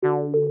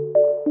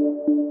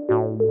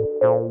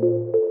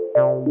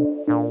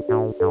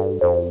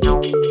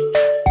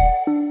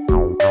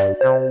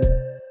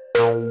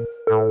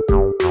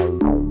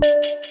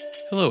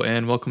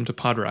welcome to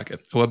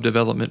PodRocket, a web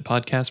development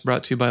podcast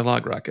brought to you by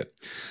LogRocket.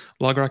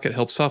 LogRocket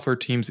helps software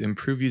teams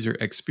improve user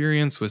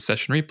experience with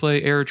session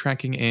replay, error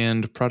tracking,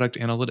 and product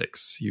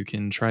analytics. You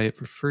can try it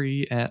for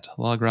free at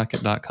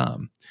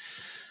logrocket.com.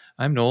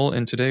 I'm Noel,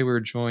 and today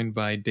we're joined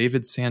by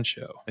David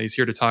Sancho. He's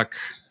here to talk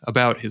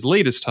about his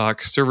latest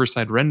talk,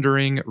 Server-Side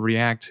Rendering,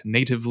 React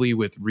Natively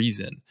with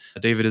Reason.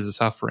 David is a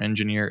software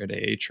engineer at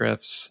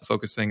Ahrefs,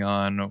 focusing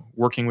on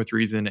working with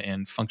Reason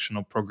and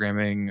functional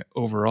programming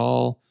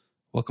overall.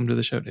 Welcome to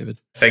the show, David.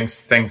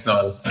 Thanks,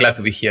 Noel. Glad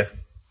to be here.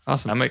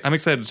 Awesome. I'm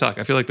excited to talk.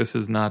 I feel like this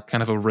is not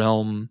kind of a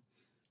realm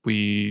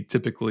we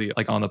typically,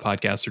 like on the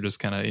podcast, are just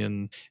kind of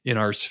in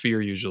our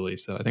sphere usually.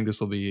 So I think this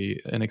will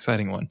be an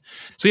exciting one.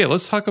 So yeah,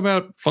 let's talk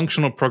about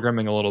functional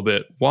programming a little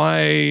bit.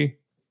 Why?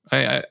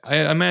 I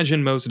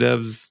imagine most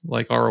devs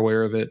are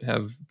aware of it,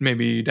 have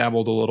maybe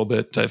dabbled a little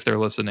bit if they're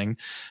listening.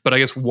 But I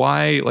guess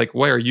why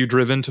are you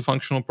driven to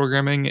functional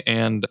programming,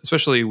 and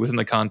especially within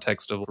the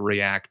context of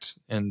React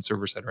and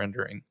server-side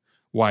rendering?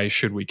 Why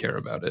should we care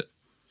about it?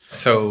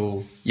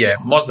 So yeah,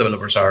 most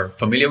developers are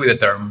familiar with the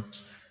term,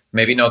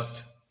 maybe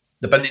not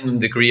depending on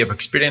the degree of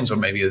experience or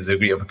maybe the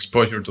degree of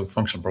exposure to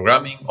functional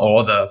programming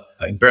or the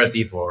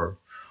imperative or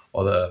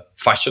the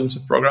fashions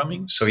of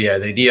programming. So yeah,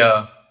 the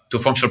idea to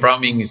functional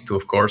programming is to,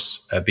 of course,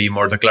 be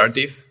more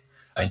declarative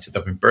instead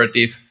of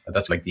imperative.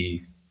 That's like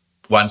the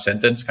one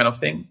sentence kind of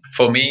thing.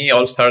 For me,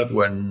 all started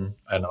when,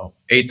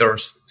 6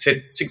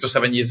 or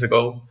 7 years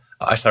ago,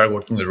 I started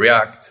working with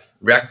React.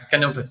 React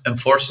kind of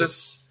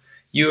enforces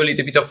you a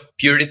little bit of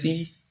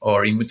purity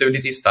or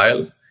immutability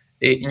style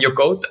in your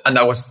code, and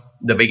that was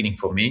the beginning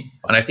for me.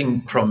 And I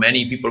think from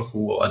many people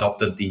who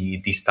adopted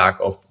the stack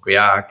of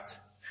React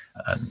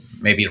and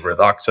maybe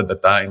Redux at the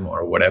time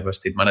or whatever,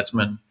 state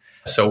management.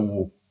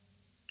 So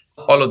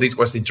all of this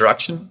was the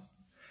interaction.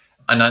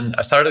 And then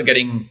I started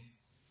getting,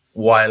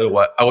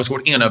 while I was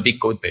working on a big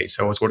code base,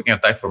 I was working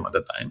at Typeform at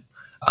the time,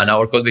 and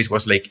our code base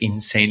was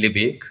insanely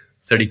big,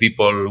 30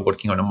 people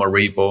working on a more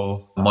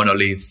repo,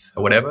 monolith,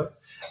 whatever.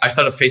 I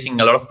started facing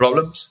a lot of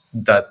problems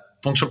that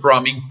functional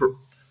programming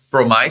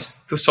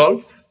promised to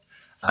solve.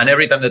 And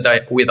every time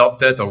that we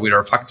adopted or we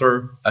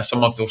refactored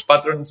some of those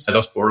patterns,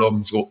 those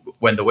problems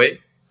went away.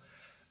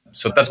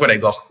 So that's when I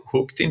got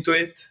hooked into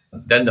it.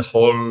 Then the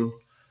whole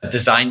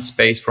design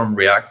space from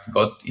React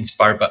got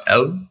inspired by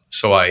Elm.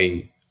 So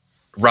I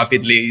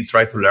rapidly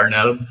tried to learn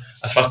Elm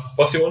as fast as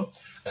possible.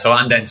 So,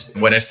 and then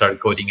when I started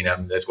coding in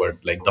Elm, that's where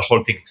the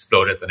whole thing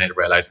exploded, and I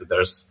realized that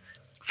there's,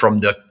 from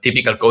the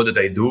typical code that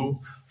I do,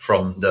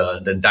 from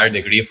the entire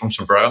degree of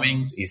functional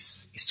programming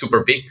is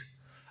super big.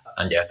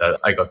 And yeah,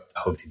 I got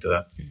hooked into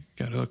that.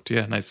 Got hooked.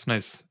 Yeah, nice.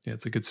 Yeah,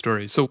 it's a good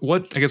story. So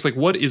what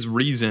is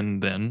Reason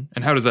then?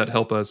 And how does that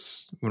help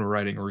us when we're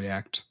writing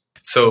React?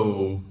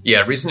 So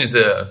yeah, Reason is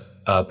a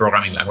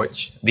programming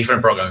language,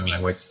 different programming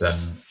language than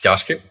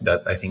JavaScript.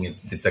 That I think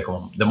it's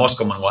the most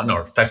common one,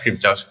 or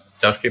TypeScript,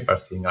 JavaScript, I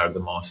think are the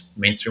most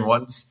mainstream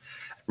ones.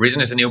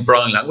 Reason is a new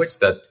programming language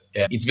that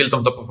it's built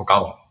on top of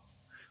OCaml,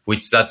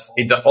 it's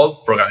an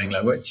old programming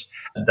language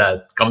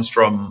that comes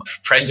from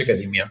French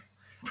academia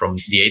from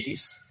the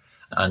 80s.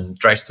 And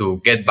tries to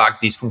get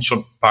back these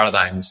functional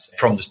paradigms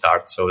from the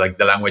start. So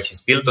the language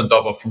is built on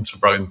top of functional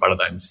programming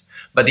paradigms,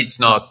 but it's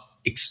not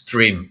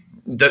extreme.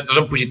 That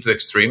doesn't push it to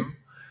extreme.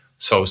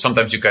 So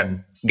sometimes you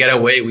can get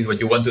away with what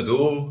you want to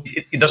do.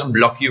 It doesn't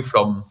block you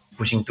from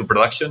pushing to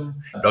production,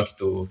 block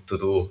you to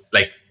do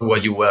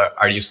what you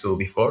are used to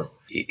before.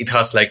 It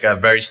has a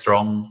very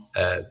strong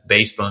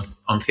based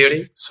on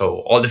theory.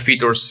 So all the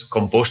features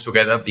compose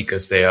together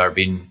because they are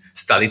being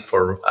studied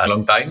for a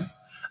long time.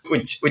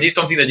 Which is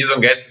something that you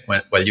don't get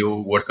while you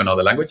work on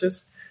other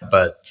languages.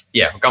 But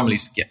yeah, OCaml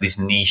is this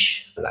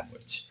niche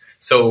language.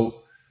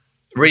 So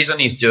Reason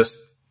is just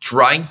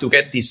trying to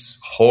get this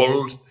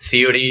whole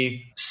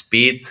theory,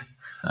 speed,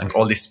 and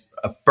all this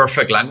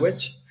perfect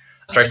language,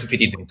 tries to fit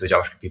it into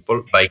JavaScript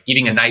people by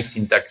giving a nice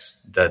syntax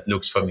that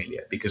looks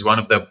familiar. Because one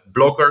of the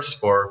blockers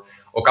for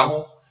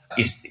OCaml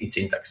is its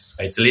syntax.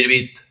 It's a little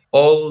bit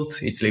old,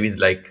 it's a little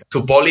bit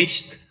too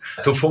polished,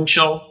 too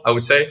functional, I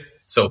would say.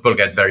 So people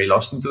get very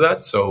lost into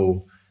that.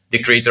 So the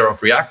creator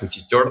of React, which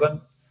is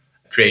Jordan,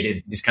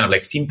 created this kind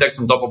of syntax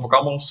on top of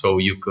OCaml. So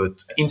you could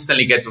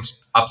instantly get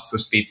up to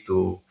speed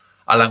to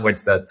a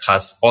language that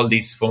has all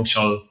these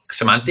functional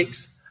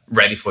semantics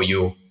ready for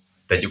you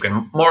that you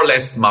can more or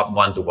less map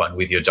one-to-one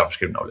with your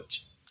JavaScript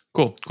knowledge.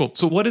 Cool.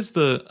 So what is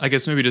I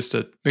guess maybe just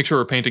to make sure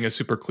we're painting a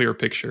super clear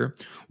picture,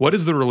 what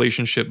is the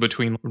relationship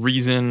between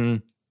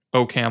Reason,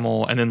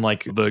 OCaml, and then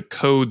the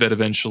code that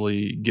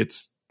eventually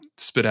gets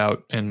spit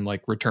out and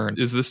returned?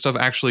 Is this stuff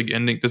actually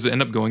does it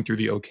end up going through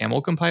the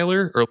OCaml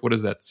compiler, or what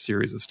is that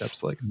series of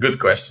steps like? Good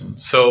question.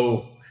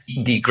 So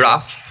the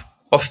graph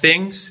of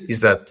things is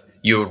that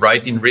you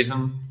write in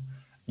Reason,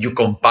 you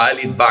compile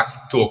it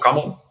back to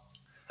OCaml.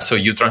 So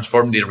you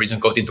transform the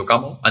Reason code into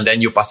OCaml, and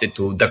then you pass it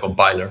to the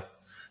compiler.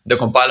 The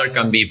compiler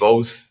can be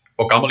both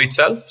OCaml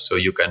itself, so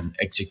you can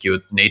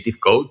execute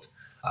native code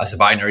as a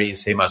binary,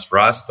 same as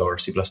Rust or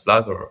C++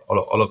 or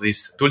all of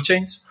these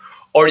toolchains.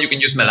 Or you can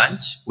use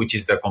Melange, which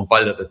is the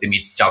compiler that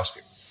emits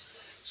JavaScript.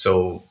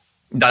 So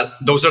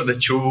those are the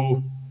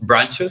two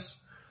branches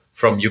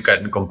from you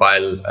can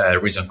compile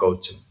reason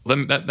code to.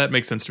 That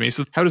makes sense to me.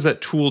 So how does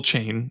that tool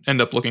chain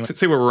end up looking?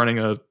 Say we're running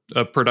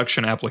a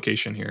production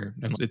application here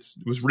and it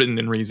was written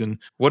in Reason.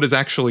 What is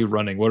actually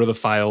running? What are the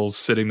files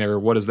sitting there?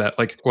 What is that?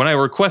 Like when I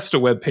request a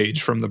web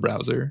page from the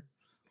browser,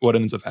 what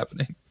ends up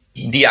happening?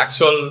 The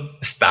actual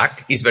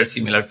stack is very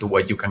similar to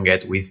what you can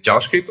get with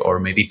JavaScript or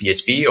maybe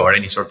PHP or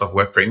any sort of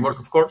web framework,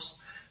 of course.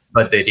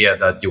 But the idea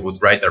that you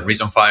would write a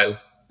Reason file,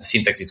 the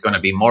syntax is going to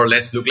be more or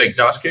less look like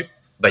JavaScript,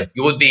 but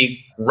you would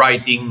be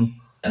writing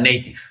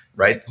native,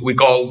 right? We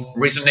call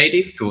Reason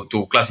native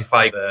to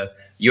classify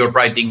you're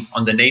writing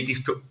on the native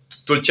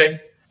toolchain.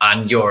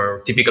 And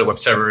your typical web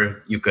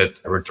server, you could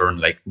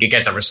return like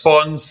get a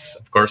response,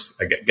 of course,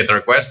 get a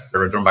request,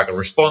 return back a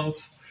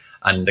response,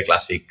 and the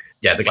classic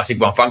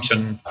one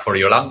function for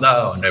your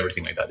Lambda and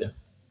everything like that. Yeah.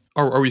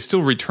 Are we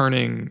still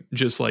returning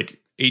just like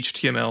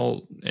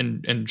HTML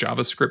and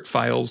JavaScript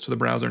files to the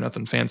browser?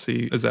 Nothing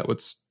fancy. Is that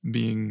what's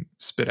being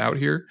spit out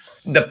here?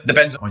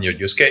 Depends on your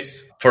use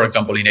case. For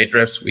example, in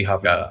Ahrefs, we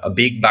have a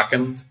big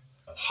backend.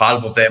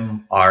 Half of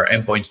them are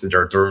endpoints that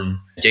return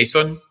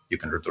JSON. You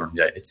can return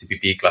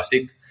HTTP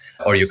classic,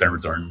 or you can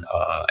return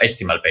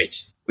HTML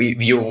page.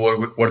 If you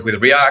work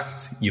with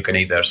React, you can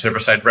either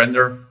server-side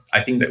render.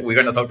 I think that we're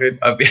going to talk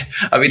a bit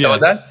about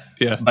that.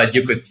 Yeah. But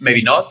you could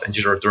maybe not and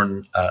just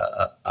return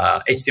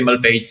a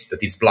HTML page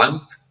that is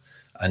blanked,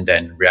 and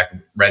then React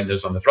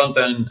renders on the front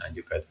end, and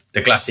you get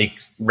the classic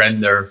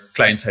render,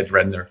 client-side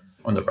render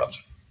on the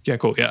browser. Yeah,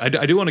 cool. Yeah,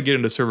 I do want to get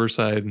into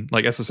server-side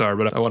like SSR,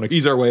 but I want to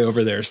ease our way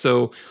over there.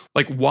 So,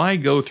 like, why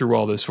go through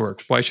all this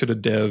work? Why should a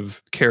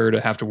dev care to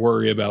have to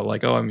worry about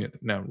like, oh, I'm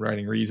now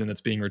writing Reason that's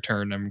being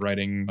returned. I'm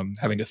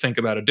having to think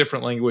about a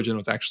different language and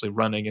what's actually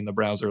running in the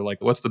browser.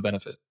 Like, what's the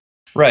benefit?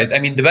 Right. I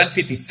mean, the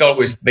benefit is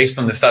always based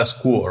on the status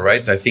quo,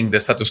 right? I think the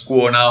status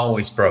quo now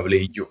is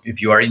probably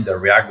if you are in the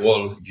React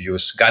world, you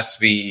use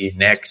Gatsby,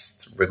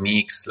 Next,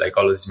 Remix, like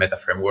all of these meta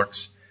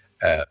frameworks.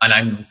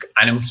 And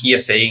I'm here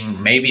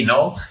saying maybe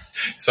no.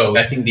 So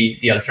I think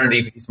the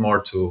alternative is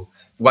more to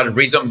what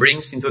Reason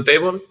brings into the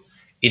table.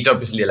 It's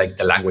obviously like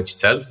the language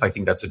itself. I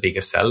think that's the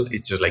biggest sell.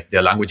 It's just like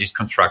the language is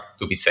constructed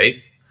to be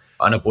safe,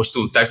 as opposed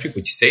to TypeScript,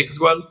 which is safe as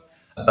well.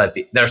 But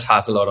there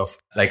has a lot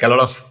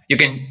of you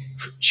can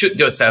shoot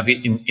yourself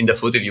in the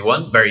foot if you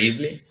want very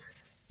easily.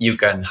 You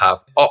can have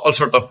all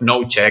sort of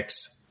no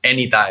checks,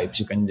 any types.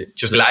 You can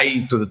just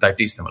lie to the type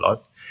system a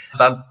lot.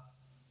 That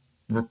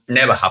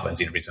never happens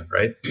in Reason,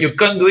 right? You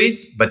can do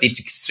it, but it's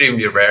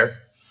extremely rare.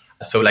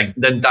 So like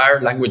the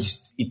entire language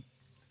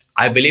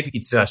I believe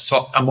it's a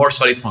more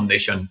solid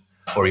foundation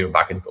for your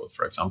backend code,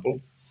 for example.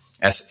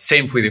 As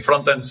same with the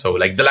front end. So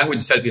like the language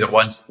itself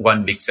is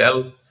one big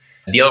cell.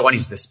 The other one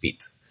is the speed.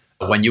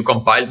 When you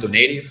compile to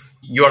native,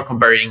 you are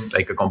comparing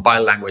like a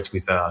compiled language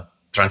with a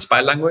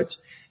transpiled language.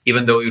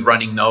 Even though you're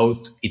running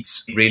Node,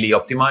 it's really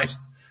optimized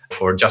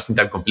for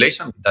just-in-time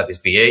compilation. That is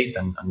V8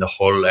 and the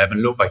whole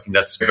event loop. I think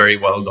that's very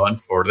well done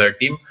for their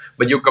team.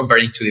 But you're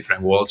comparing two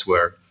different worlds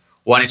where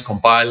one is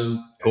compiled,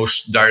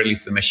 goes directly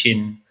to the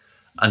machine,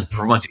 and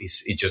performance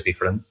is just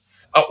different.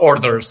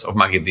 Orders of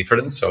magnitude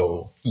different.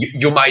 So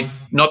you might,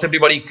 not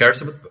everybody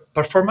cares about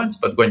performance,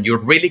 but when you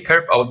really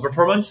care about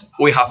performance,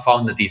 we have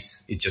found that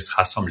it just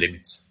has some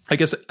limits. I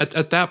guess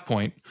at that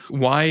point,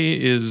 why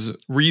is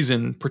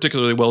Reason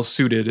particularly well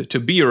suited to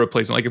be a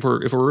replacement? Like if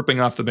we're ripping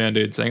off the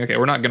Band-Aid saying, okay,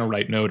 we're not going to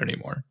write Node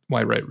anymore.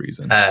 Why write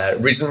Reason?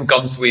 Reason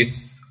comes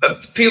with a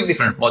few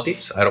different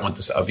motives. I don't want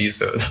to abuse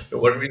the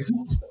word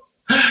Reason.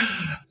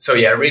 So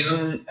yeah,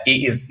 Reason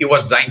it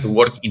was designed to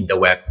work in the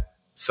web.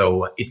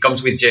 So it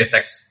comes with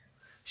JSX,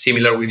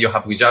 similar with you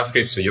have with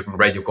JavaScript. So you can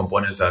write your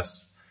components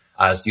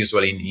as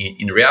usual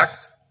in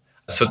React.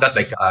 So that's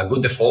like a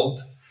good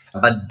default.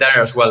 But there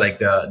as well, like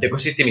the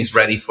ecosystem is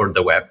ready for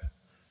the web.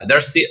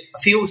 There's still a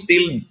few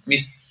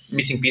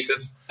missing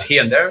pieces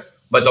here and there,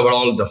 but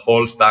overall the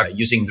whole stack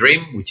using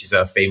Dream, which is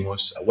a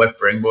famous web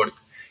framework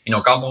in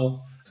OCaml.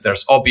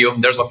 There's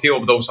Opium. There's a few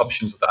of those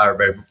options that are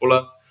very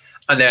popular.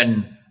 And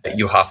then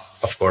you have,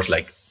 of course,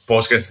 like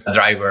Postgres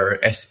driver,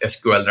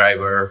 SQL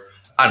driver,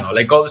 I don't know,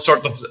 like all the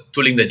sort of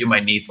tooling that you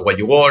might need while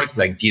you work,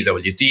 like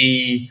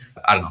GWT,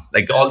 I don't know,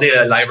 like all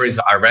the libraries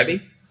are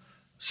ready.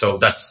 So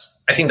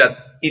I think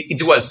that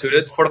it's well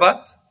suited for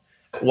that.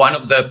 One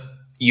of the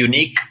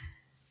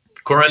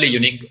currently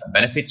unique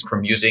benefits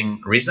from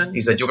using Reason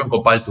is that you can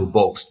compile to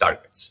both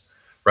targets,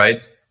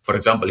 right? For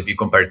example, if you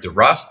compare it to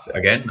Rust,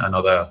 again,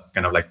 another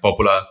kind of like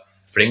popular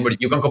framework,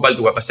 you can compile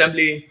to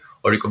WebAssembly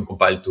or you can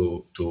compile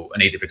to a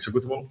native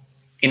executable.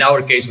 In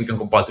our case, we can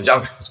compile to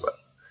JavaScript as well.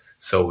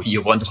 So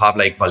you want to have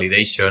like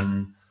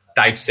validation,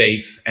 type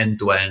safe,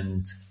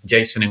 end-to-end,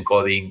 JSON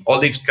encoding, all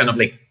these kind of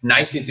like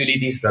nice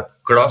utilities that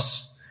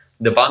cross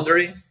the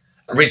boundary.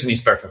 Reason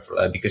is perfect for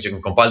that because you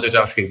can compile to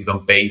JavaScript, you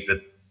don't pay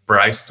the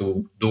price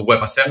to do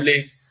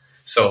WebAssembly.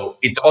 So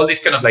it's all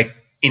this kind of like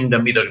in the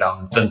middle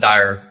ground, the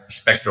entire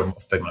spectrum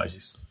of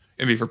technologies.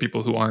 Maybe for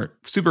people who aren't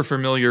super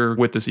familiar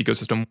with this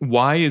ecosystem,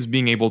 why is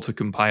being able to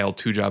compile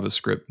to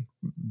JavaScript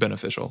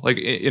beneficial? Like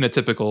in a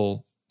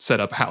typical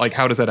setup?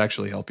 How does that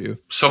actually help you?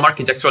 Some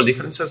architectural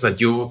differences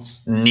that you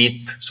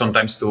need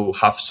sometimes to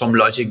have some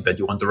logic that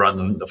you want to run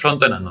on the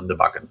front end and on the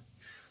back end.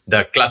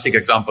 The classic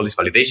example is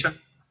validation.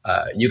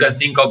 You can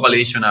think of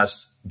validation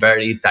as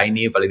very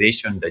tiny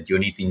validation that you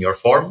need in your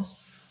form.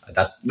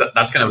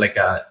 That's kind of like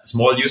a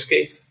small use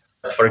case.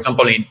 For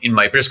example, in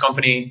my previous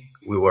company,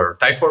 we were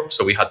Typeform,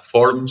 so we had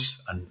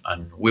forms,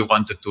 and we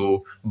wanted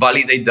to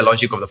validate the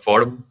logic of the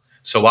form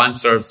so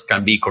answers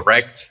can be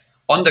correct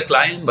on the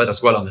client, but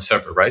as well on the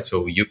server, right?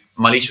 So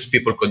malicious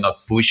people could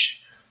not push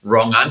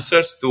wrong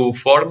answers to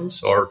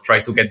forms or try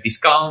to get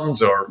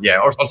discounts or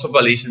also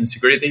validation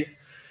security.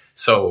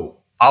 So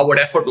our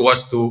effort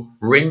was to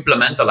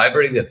re-implement a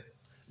library that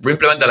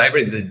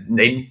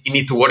they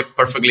need to work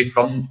perfectly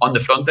on the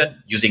front end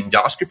using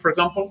JavaScript, for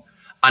example,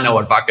 and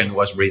our backend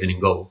was written in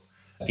Go.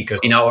 Because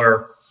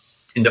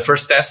in the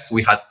first test,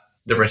 we had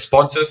the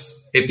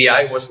responses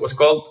API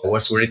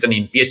was written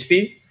in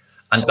PHP,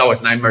 and that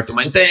was a nightmare to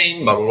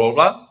maintain, blah, blah, blah,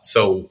 blah.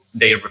 So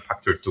they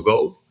refactored to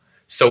Go.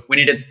 So we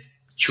needed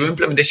two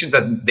implementations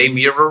that they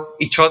mirror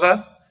each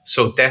other.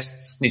 So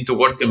tests need to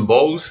work in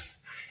both.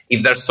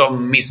 If there's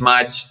some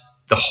mismatch,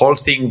 the whole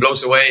thing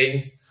blows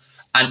away.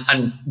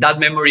 And that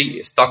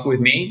memory stuck with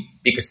me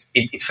because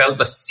it felt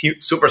a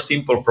super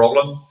simple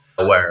problem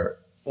where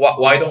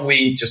why don't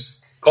we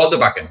just call the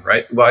backend,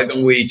 right? Why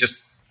don't we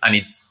and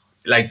it's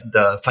like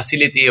the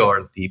facility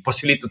or the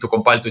possibility to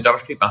compile to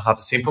JavaScript and have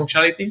the same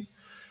functionality.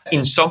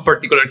 In some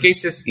particular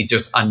cases, it's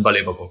just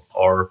unbelievable.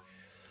 Or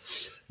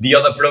the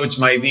other approach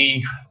might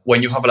be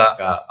when you have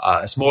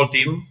a small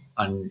team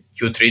and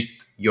you treat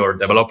your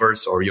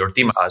developers or your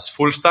team as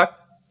full stack,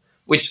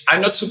 which I'm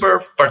not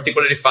super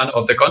particularly fan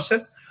of the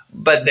concept,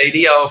 but the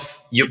idea of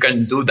you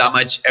can do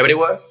damage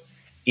everywhere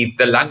if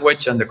the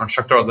language and the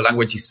constructor of the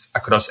language is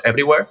across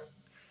everywhere,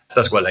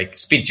 that's what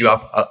speeds you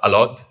up a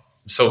lot.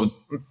 So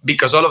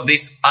because all of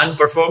this and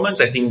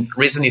performance, I think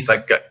Reason is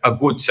like a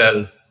good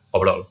sell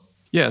overall.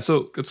 Yeah,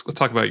 so let's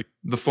talk about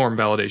the form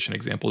validation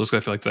example, just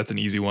because I feel like that's an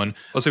easy one.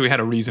 Let's say we had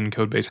a Reason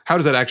code base. How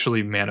does that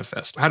actually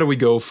manifest? How do we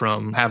go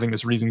from having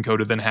this Reason code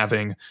to then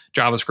having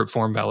JavaScript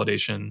form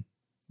validation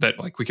that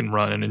we can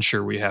run and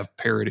ensure we have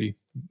parity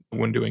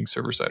when doing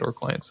server side or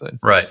client side?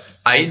 Right.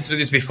 I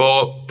introduced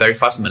before very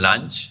fast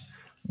melange,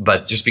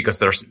 but just because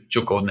there's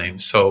two code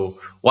names. So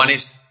one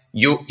is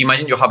you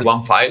imagine you have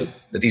one file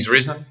that is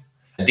Reason.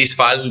 This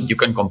file you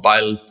can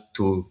compile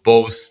to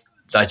both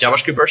the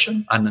JavaScript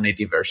version and the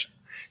native version.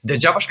 The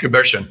JavaScript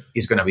version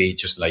is going to be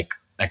just like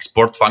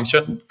export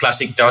function.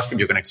 Classic JavaScript,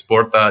 you can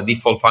export a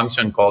default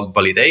function called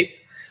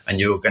validate, and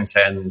you can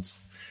send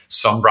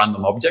some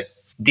random object.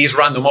 This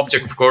random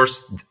object, of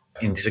course,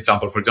 in this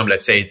example, for example,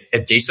 let's say it's a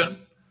JSON.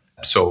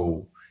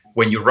 So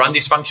when you run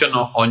this function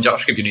on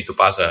JavaScript, you need to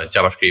pass a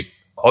JavaScript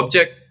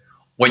object.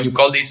 When you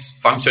call this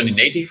function in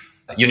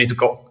native, you need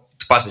to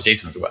pass a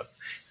JSON as well.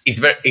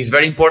 It's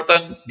very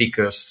important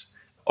because,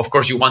 of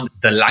course, you want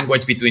the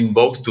language between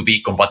both to be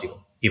compatible.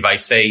 If I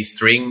say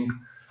string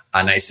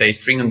and I say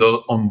string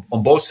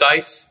on both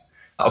sides,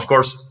 of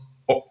course,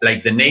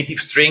 like the native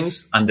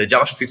strings and the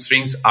JavaScript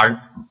strings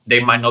they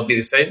might not be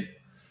the same.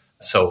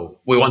 So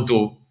we want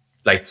to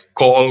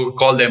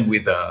call them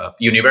with a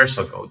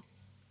universal code.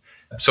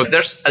 So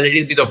there's a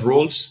little bit of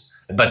rules,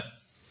 but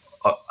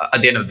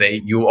at the end of the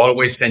day, you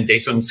always send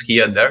JSONs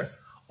here and there,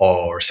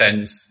 or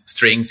send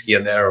strings here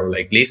and there, or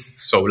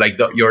lists. So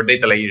your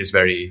data layer is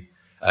very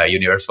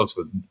universal,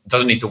 so it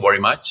doesn't need to worry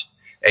much.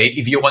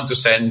 If you want to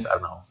send, I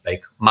don't know,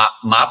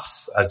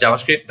 maps as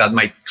JavaScript, that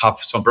might have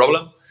some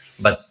problem.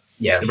 But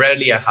yeah,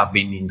 rarely I have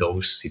been in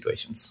those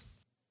situations.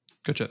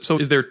 Gotcha. So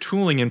is there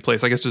tooling in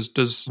place? I guess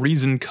does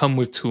Reason come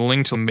with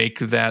tooling to make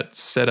that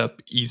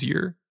setup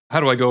easier? How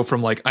do I go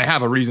from I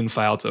have a Reason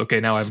file to, okay,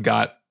 now I've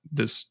got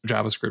this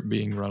JavaScript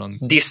being run on?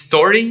 The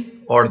story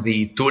or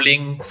the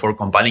tooling for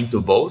compiling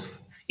to both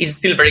is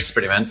still very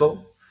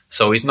experimental.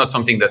 So it's not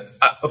something that,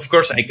 of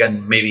course, I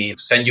can maybe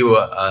send you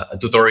a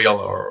tutorial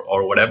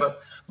or whatever,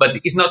 but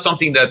it's not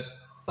something that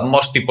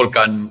most people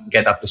can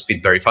get up to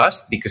speed very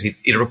fast because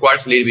it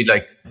requires a little bit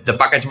like the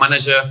package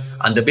manager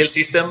and the build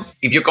system.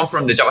 If you come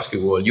from the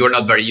JavaScript world, you're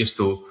not very used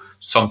to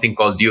something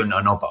called Dune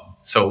and Opam.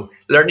 So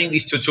learning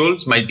these two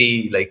tools might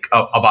be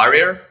a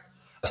barrier.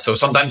 So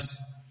sometimes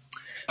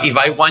if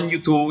I want you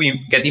to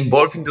get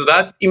involved into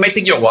that, it might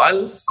take you a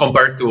while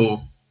compared to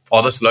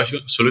other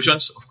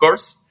solutions, of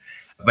course.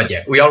 But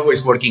yeah, we're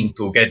always working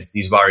to get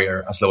this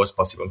barrier as low as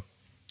possible.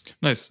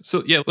 Nice.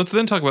 So yeah, let's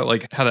then talk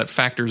about how that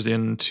factors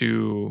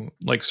into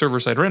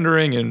server-side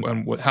rendering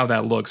and how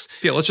that looks.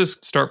 Yeah, let's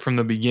just start from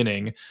the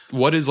beginning.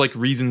 What is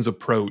Reason's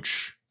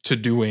approach to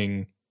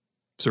doing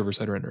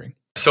server-side rendering?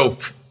 So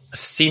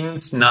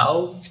since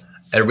now,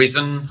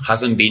 Reason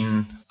hasn't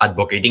been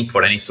advocating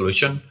for any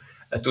solution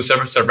to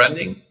server-side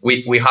rendering.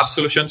 We have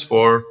solutions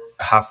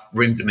have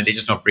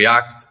re-implementations of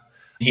React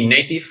in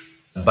native,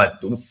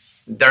 but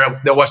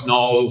there was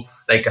no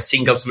a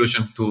single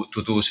solution to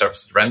do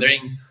server-side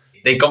rendering.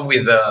 They come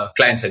with a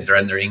client-side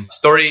rendering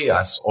story,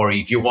 or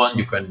if you want,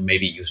 you can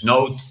maybe use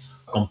Node,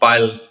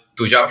 compile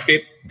to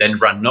JavaScript, then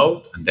run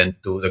Node, and then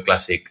to the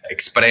classic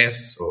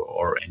Express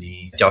or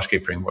any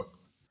JavaScript framework.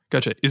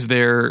 Gotcha. Is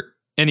there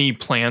any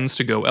plans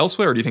to go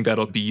elsewhere, or do you think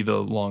that'll be the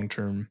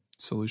long-term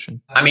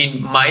solution? I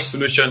mean, my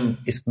solution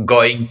is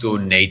going to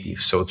native.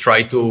 So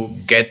try to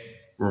get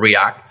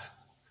React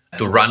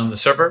to run on the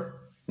server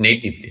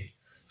natively.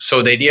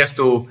 So the idea is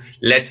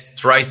let's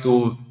try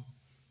to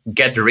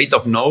get rid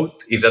of Node,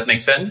 if that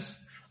makes sense,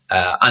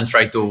 and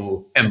try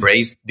to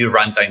embrace the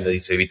runtime that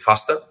is a bit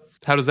faster.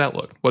 How does that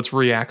look? What's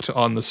React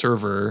on the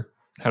server?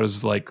 How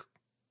does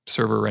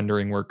server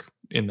rendering work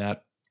in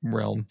that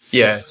realm?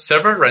 Yeah,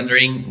 server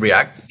rendering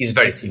React is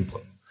very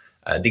simple.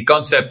 The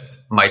concept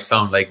might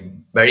sound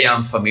very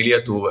unfamiliar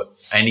to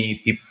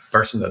any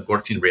person that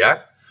works in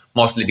React,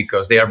 mostly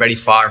because they are very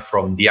far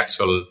from the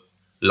actual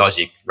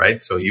logic,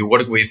 right? So you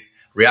work with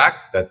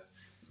React that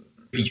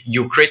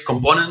you create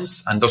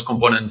components, and those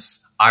components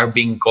are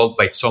being called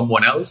by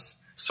someone else,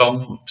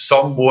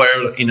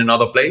 somewhere in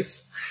another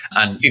place.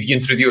 And if you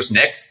introduce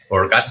Next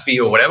or Gatsby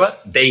or whatever,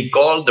 they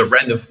call the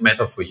random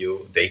method for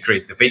you. They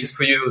create the pages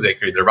for you. They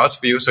create the routes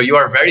for you. So you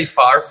are very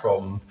far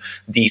from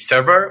the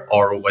server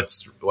or what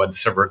the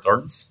server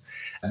returns.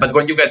 But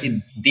when you get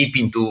deep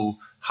into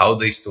how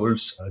these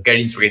tools get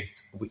integrated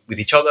with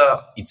each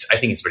other, I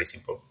think it's very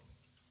simple.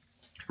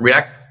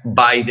 React,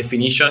 by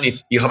definition,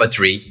 you have a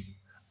tree,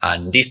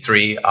 and these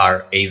three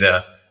are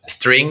either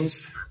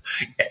strings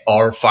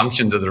or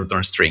functions that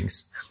return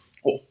strings.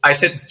 I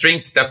said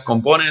strings instead of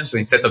components, or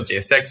instead of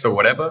JSX or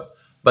whatever,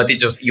 but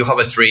you have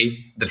a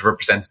tree that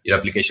represents your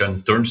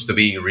application turns to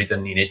be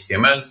written in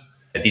HTML.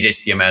 This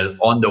HTML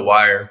on the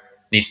wire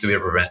needs to be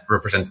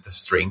represented as a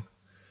string.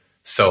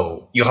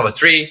 So you have a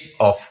tree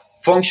of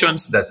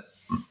functions that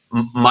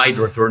might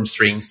return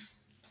strings,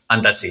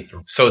 and that's it.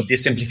 So the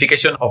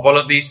simplification of all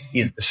of this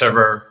is the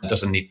server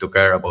doesn't need to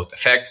care about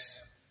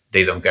effects.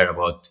 They don't care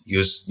about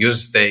use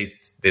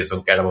state. They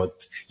don't care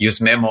about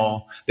use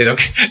memo. They don't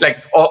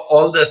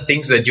all the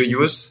things that you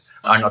use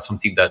are not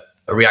something that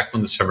React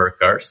on the server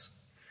cares.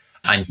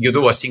 And you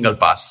do a single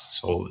pass.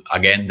 So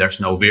again, there's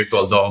no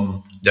virtual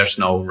DOM. There's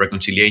no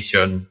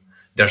reconciliation.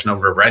 There's no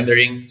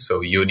re-rendering.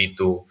 So you need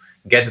to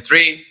get a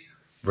tree,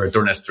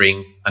 return a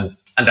string, and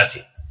that's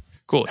it.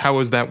 Cool. How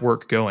is that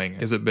work going?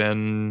 Has it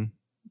been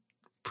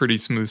pretty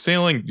smooth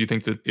sailing? Do you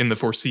think that in the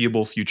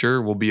foreseeable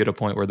future we'll be at a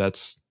point where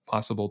that's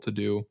possible to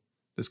do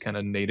this kind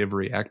of native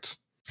React?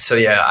 So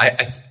yeah,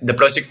 the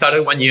project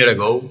started 1 year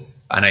ago,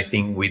 and I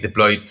think we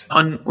deployed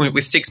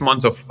with 6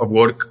 months of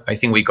work. I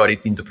think we got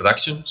it into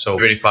production. So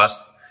really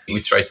fast, we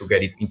tried to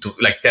get it into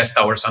test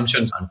our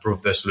assumptions and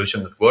prove the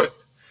solution that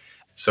worked.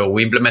 So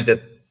we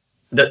implemented.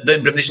 The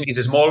implementation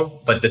is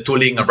small, but the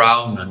tooling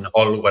around and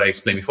all what I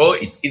explained before,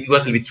 it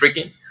was a little bit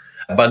tricky.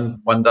 But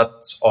when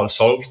that's all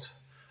solved,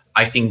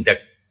 I think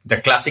that the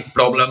classic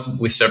problem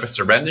with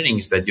server-side rendering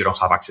is that you don't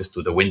have access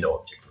to the window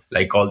object.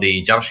 Like all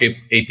the JavaScript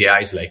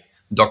APIs, like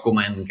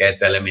document,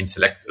 get, element,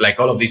 select,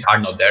 all of these are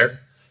not there.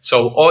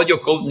 So all your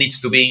code needs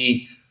to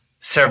be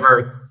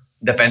server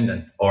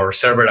dependent or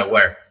server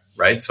aware,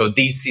 right? So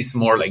this is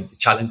more like the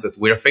challenge that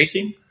we're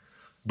facing.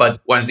 But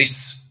once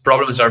these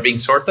problems are being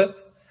sorted,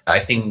 I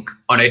think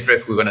on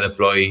Ahrefs we're going to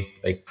deploy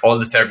all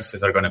the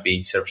services are going to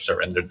be server-side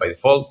rendered by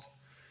default.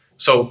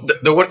 So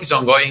the work is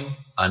ongoing,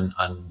 and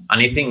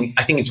I think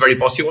it's very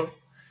possible.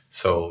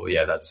 So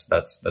yeah,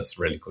 that's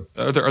really cool.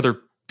 Are there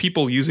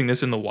people using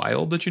this in the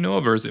wild that you know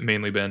of, or has it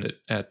mainly been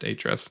at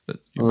Ahrefs?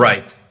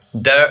 Right.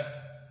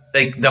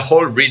 The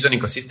whole reason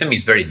ecosystem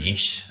is very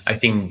niche. I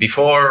think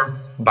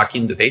back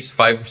in the days,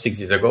 5 or 6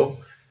 years ago,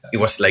 it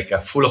was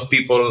full of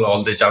people.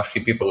 All the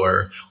JavaScript people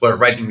were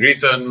writing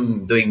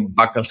Reason, doing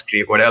backend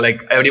script, whatever.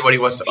 Everybody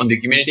was on the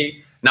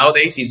community.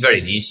 Nowadays, it's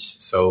very niche.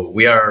 So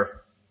we are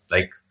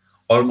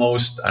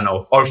almost,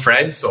 all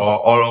friends, or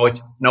all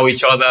know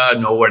each other,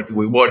 know where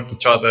we work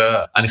each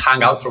other, and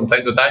hang out from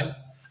time to time.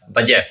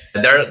 But yeah,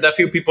 there are a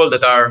few people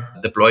that are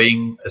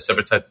deploying the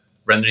server-side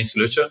rendering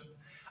solution.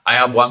 I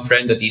have one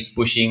friend that is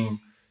pushing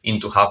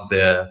in to have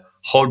the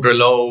whole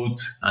reload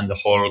and the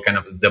whole kind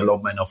of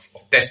development of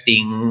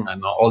testing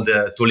and all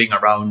the tooling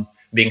around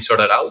being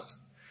sorted out.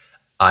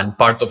 And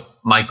part of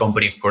my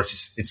company, of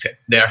course,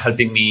 they are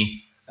helping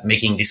me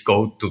making this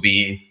code to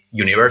be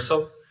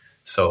universal.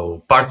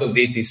 So part of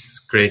this is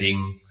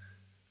creating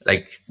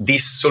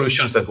these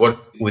solutions that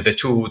work with the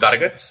two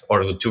targets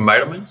or the two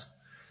environments.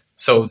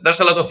 So there's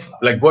a lot of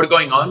work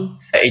going on.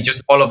 It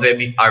just all of them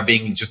are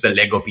being just the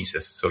Lego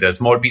pieces. So there's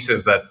small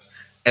pieces that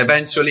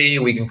eventually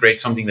we can create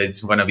something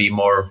that's going to be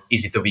more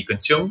easy to be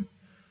consumed.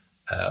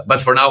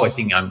 But for now, I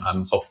think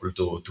I'm hopeful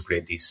to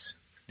create this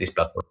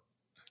platform.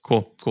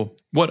 Cool.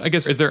 What, I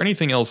guess, is there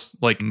anything else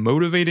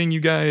motivating you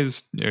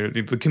guys,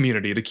 the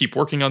community, to keep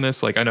working on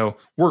this? I know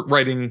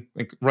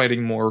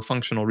writing more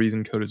functional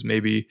reason code is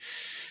maybe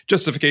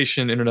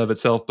justification in and of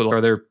itself, but are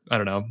there, I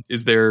don't know,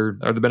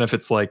 are the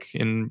benefits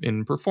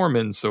in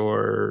performance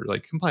or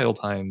compile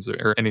times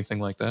or anything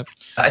like that?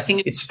 I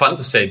think it's fun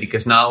to say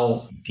because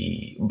now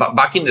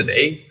back in the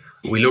day,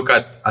 we look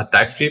at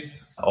TypeScript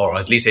or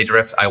at least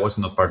Ahrefs. I was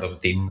not part of the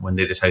team when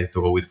they decided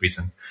to go with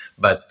Reason,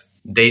 but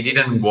they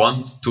didn't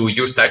want to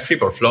use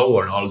TypeScript or Flow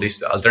or all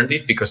these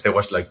alternatives because there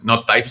was like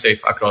not type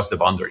safe across the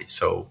boundary.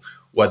 So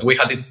what we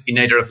had in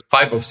Ahrefs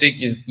 5 or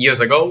 6 years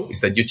ago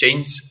is that you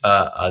change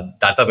a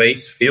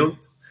database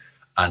field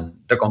and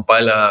the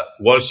compiler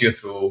walks you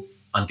through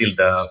until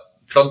the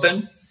front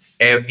end.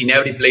 In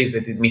every place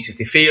that it misses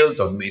the field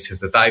or misses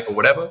the type or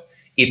whatever,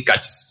 it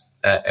catches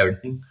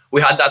everything.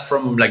 We had that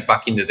from like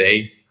back in the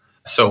day.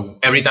 So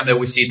every time that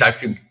we see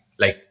TypeScript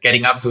like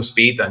getting up to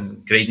speed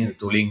and creating the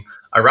tooling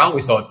around,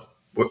 we thought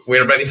we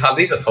already have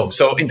this at home.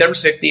 So in terms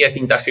of safety, I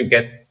think TypeScript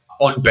get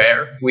on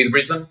pair with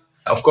Reason.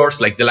 Of course,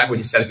 like the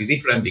language itself is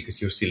different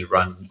because you still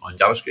run on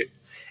JavaScript,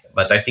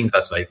 but I think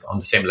that's like on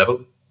the same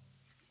level.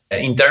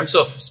 In terms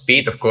of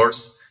speed, of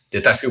course, the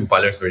TypeScript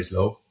compiler is very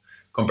slow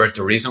compared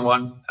to Reason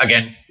one.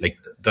 Again, like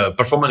the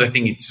performance, I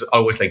think it's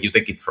always like you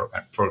take it for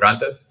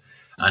granted.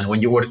 And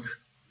when you work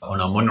on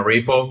a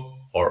monorepo,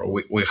 or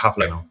we have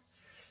like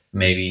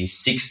maybe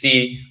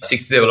 60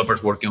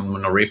 developers working on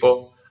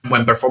monorepo,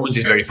 when performance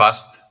is very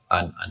fast,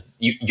 and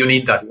you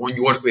need that. When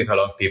you work with a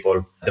lot of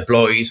people,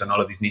 deploys and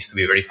all of this needs to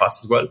be very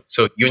fast as well.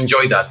 So you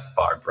enjoy that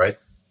part, right?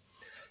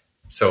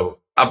 So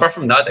apart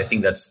from that, I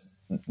think that's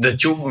the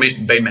two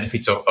main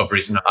benefits of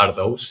Reason are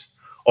those.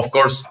 Of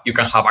course, you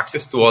can have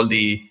access to all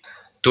the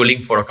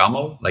tooling for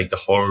OCaml, like the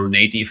whole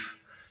native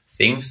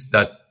things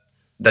that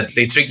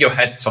they trick your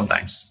head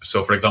sometimes.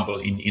 So for example,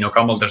 in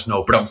OCaml, there's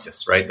no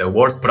promises, right? The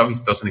word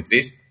promise doesn't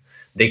exist.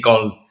 They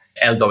call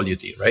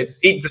LWT, right?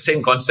 It's the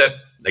same concept,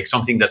 like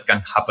something that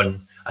can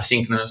happen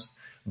asynchronous,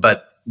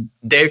 but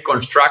their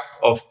construct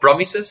of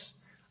promises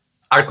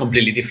are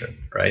completely different,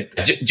 right?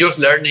 Just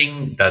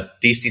learning that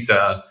this is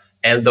a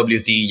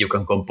LWT, you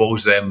can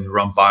compose them,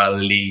 run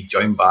parallelly,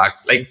 join back.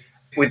 Like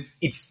it's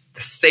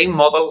the same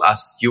model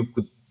as you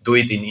could do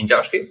it in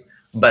JavaScript,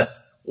 but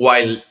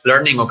while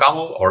learning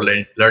OCaml or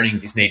learning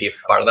these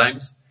native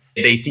paradigms,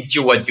 they teach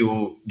you what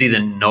you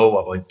didn't know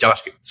about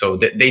JavaScript. So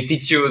they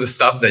teach you the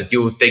stuff that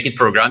you take it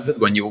for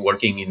granted when you're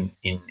working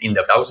in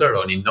the browser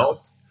or in Node.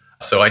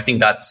 So I think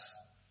that's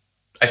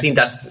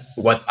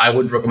what I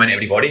would recommend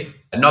everybody.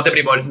 Not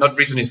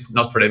Reason is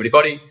not for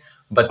everybody,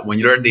 but when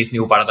you learn this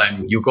new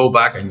paradigm, you go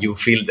back and you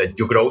feel that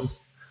you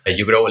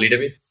grow a little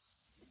bit.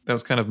 That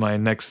was kind of my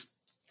next,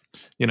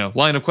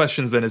 line of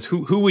questions then is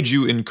who would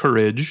you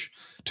encourage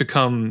to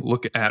come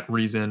look at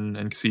Reason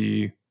and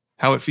see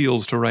how it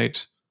feels to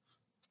write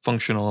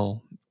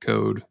functional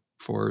code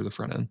for the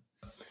front end?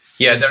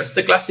 Yeah, there's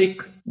a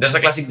classic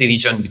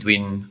division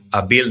between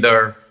a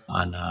builder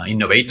and an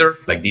innovator,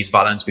 like this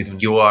balance between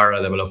you are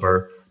a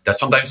developer that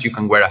sometimes you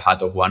can wear a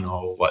hat of one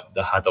or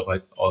the hat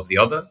of the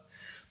other.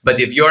 But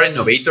if you're an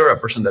innovator, a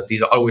person that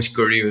is always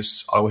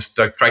curious, always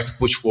try to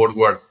push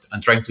forward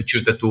and trying to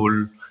choose the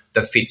tool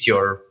that fits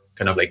your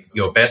kind of like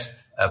your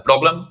best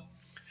problem,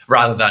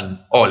 rather than,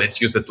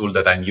 let's use the tool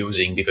that I'm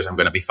using because I'm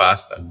going to be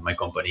fast and my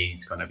company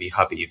is going to be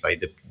happy if I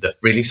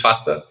release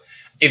faster.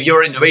 If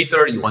you're an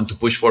innovator, you want to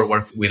push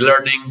forward with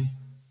learning.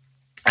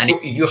 And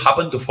if you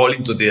happen to fall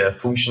into the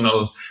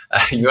functional,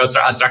 you are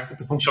attracted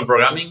to functional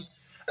programming,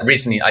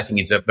 Reason, I think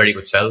it's a very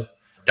good sell.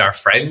 There are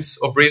friends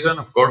of Reason,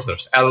 of course.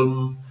 There's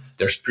Elm,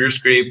 there's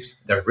PureScript,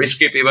 there's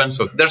ReScript even.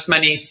 So there's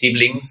many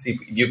siblings, if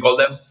you call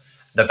them,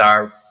 that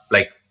are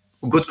like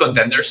good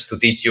contenders to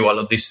teach you all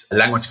of these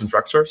language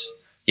constructors.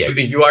 Yeah,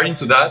 if you are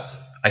into that,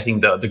 I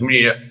think the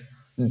community,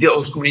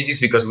 those communities,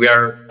 because we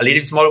are a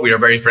little small, we are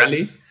very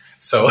friendly.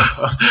 So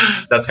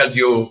that helps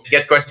you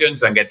get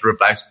questions and get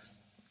replies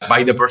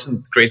by the person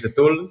that creates the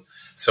tool.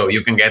 So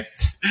you can get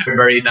a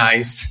very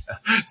nice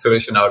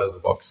solution out of the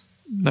box.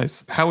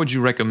 Nice. How would you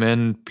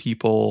recommend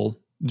people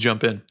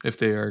jump in if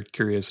they are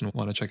curious and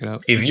want to check it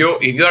out? If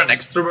you're an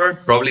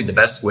extrovert, probably the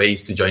best way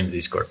is to join the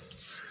Discord.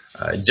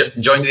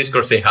 Join the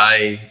Discord, say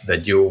hi,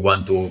 that you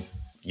want to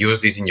use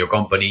this in your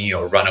company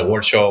or run a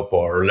workshop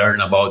or learn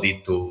about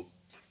it to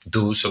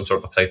do some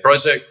sort of side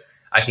project.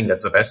 I think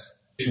that's the best.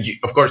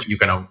 Of course, you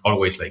can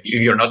always, like,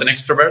 if you're not an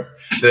extrovert,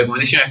 the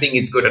documentation, I think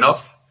it's good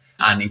enough.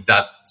 And if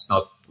that's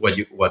not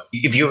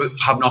if you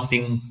have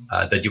nothing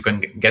that you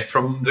can get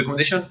from the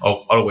documentation,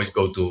 always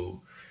go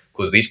to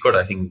Discord.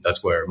 I think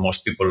that's where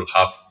most people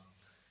have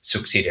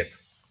succeeded.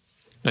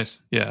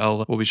 Nice.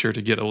 Yeah, we'll be sure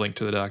to get a link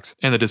to the docs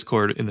and the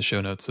Discord in the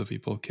show notes so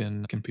people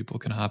can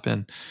hop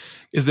in.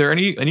 Is there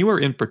anywhere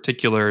in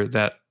particular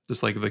that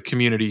just like the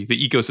community,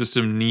 the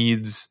ecosystem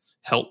needs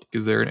help?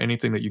 Is there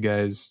anything that you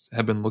guys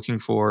have been looking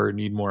for,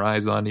 need more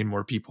eyes on, need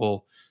more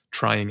people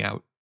trying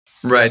out?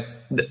 Right.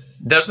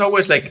 There's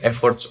always like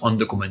efforts on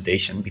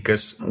documentation,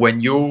 because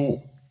when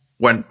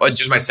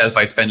just myself,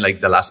 I spent like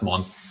the last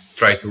month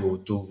try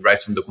to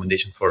write some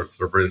documentation for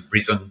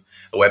Reason,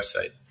 a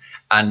website.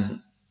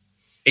 And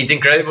it's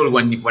incredible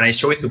when I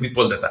show it to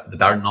people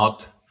that are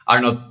not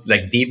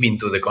like deep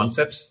into the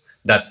concepts,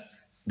 that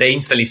they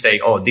instantly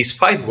say, these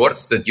 5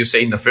 words that you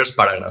say in the first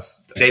paragraph,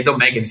 they don't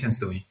make any sense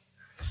to me.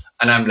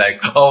 And I'm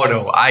like,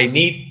 no, I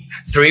need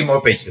 3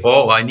 more pages.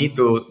 I need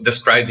to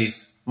describe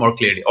this more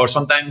clearly. Or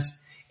sometimes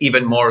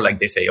even more, like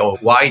they say,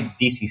 why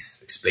this is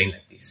explained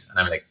like this. And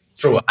I'm like,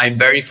 True. I'm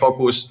very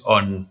focused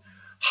on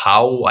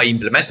how I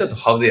implement it,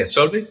 how they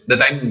solve it,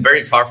 that I'm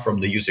very far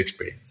from the user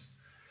experience.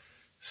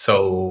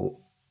 So,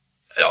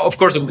 of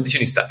course,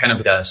 documentation is kind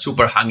of the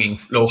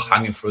low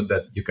hanging fruit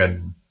that you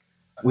can,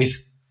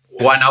 with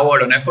 1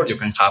 hour on effort, you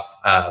can have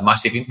a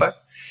massive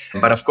impact.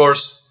 But of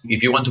course,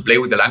 if you want to play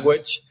with the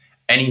language,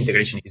 any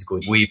integration is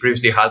good. We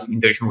previously had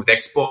integration with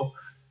Expo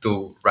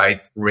to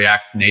write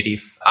React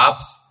native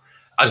apps.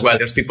 As well,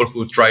 there's people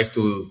who tries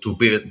to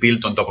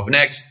build on top of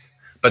Next.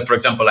 But for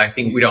example, I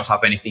think we don't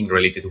have anything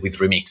related with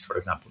Remix, for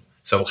example.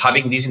 So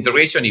having this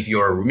integration, if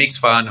you're a Remix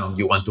fan or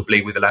you want to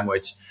play with the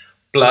language,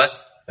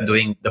 plus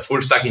doing the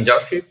full stack in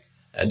JavaScript,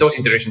 those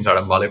integrations are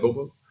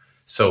invaluable.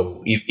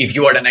 So if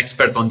you are an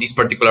expert on this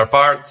particular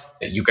part,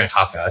 you can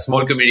have a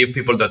small community of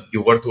people that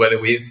you work together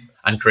with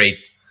and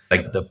create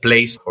like the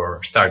place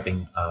for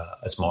starting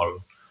a small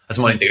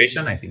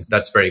integration. I think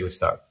that's a very good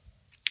start.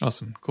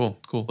 Awesome. Cool.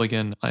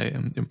 Again, I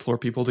implore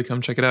people to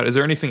come check it out. Is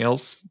there anything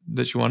else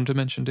that you wanted to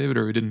mention, David,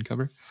 or we didn't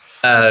cover?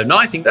 No,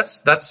 I think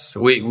that's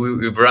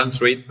we've run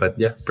through it, but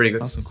yeah, pretty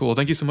good. Awesome. Cool.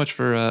 Thank you so much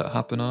for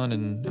hopping on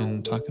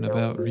and talking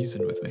about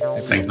Reason with me.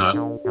 Thanks,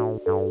 Noah.